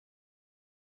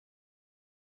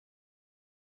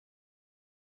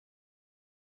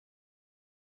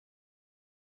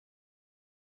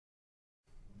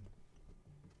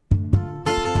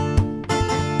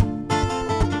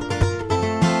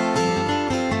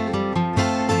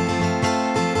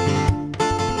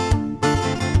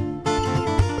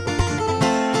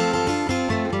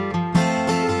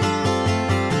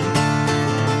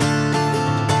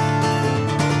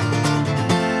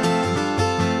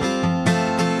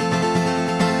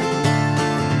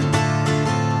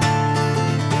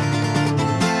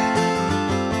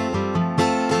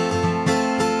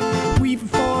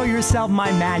yourself,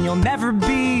 my man, you'll never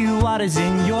be what is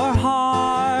in your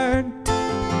heart.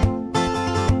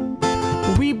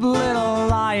 Weep, little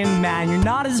lion man, you're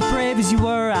not as brave as you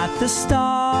were at the start.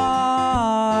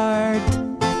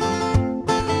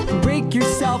 Break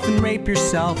yourself and rape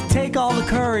yourself, take all the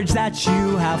courage that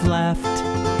you have left.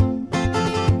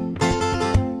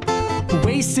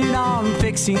 Waste it on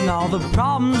fixing all the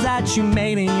problems that you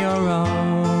made in your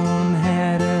own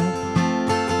head.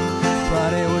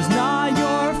 But it was not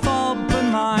your fault but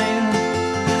mine,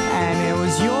 and it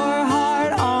was your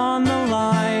heart on the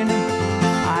line.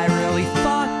 I really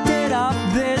fucked it up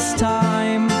this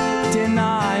time, didn't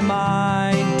I,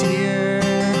 my dear?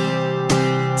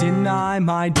 Didn't I,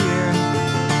 my dear?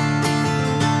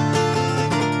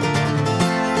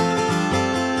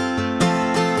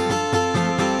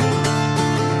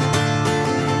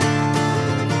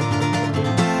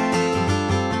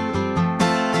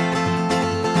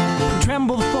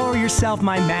 Tremble for yourself,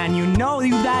 my man, you know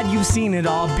that you've seen it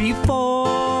all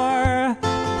before.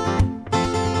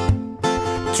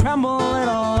 Tremble,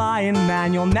 little lion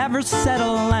man, you'll never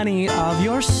settle any of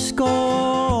your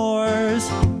scores.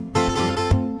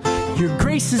 Your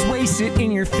grace is wasted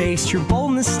in your face, your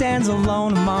boldness stands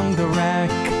alone among the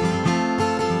wreck.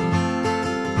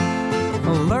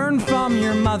 Learn from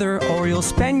your mother, or you'll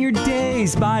spend your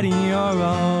days biting your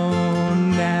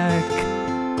own neck.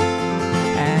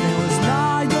 And it was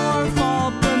not your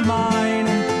fault but mine,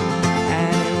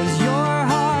 and it was your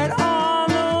heart on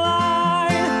the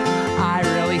line. I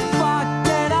really fucked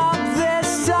it up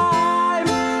this time,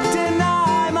 didn't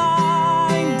I,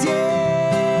 my dear?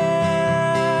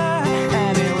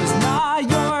 And it was not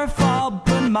your fault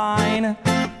but mine,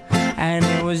 and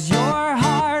it was your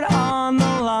heart on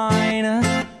the line.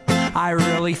 I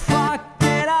really fucked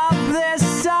it up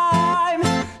this time,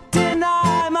 didn't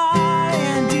I, my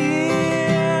dear?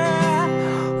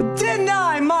 Didn't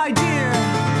I, my dear?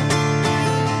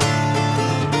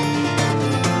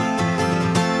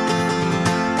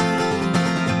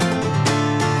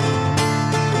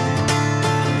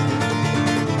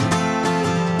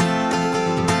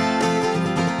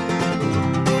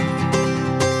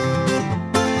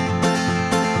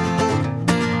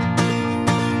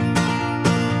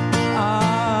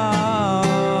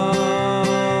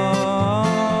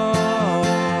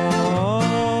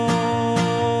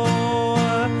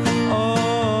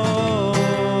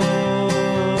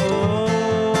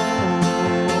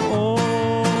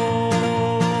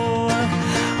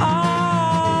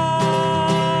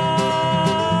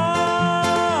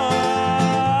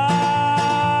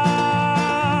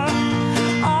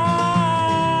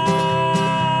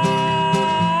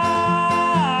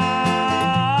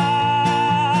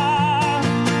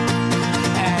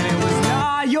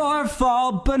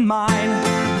 Fault but mine,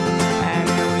 and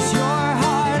it was your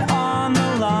heart on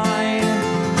the line.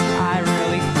 I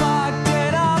really fucked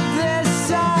it up this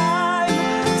time,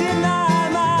 didn't I,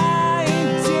 my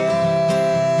dear?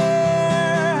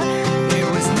 It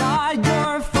was not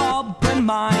your fault but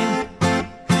mine,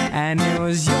 and it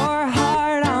was your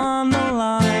heart on the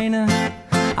line.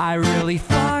 I really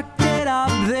fucked it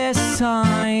up this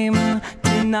time,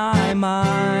 didn't I,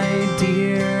 my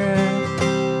dear?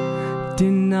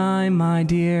 Didn't I, my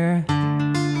dear?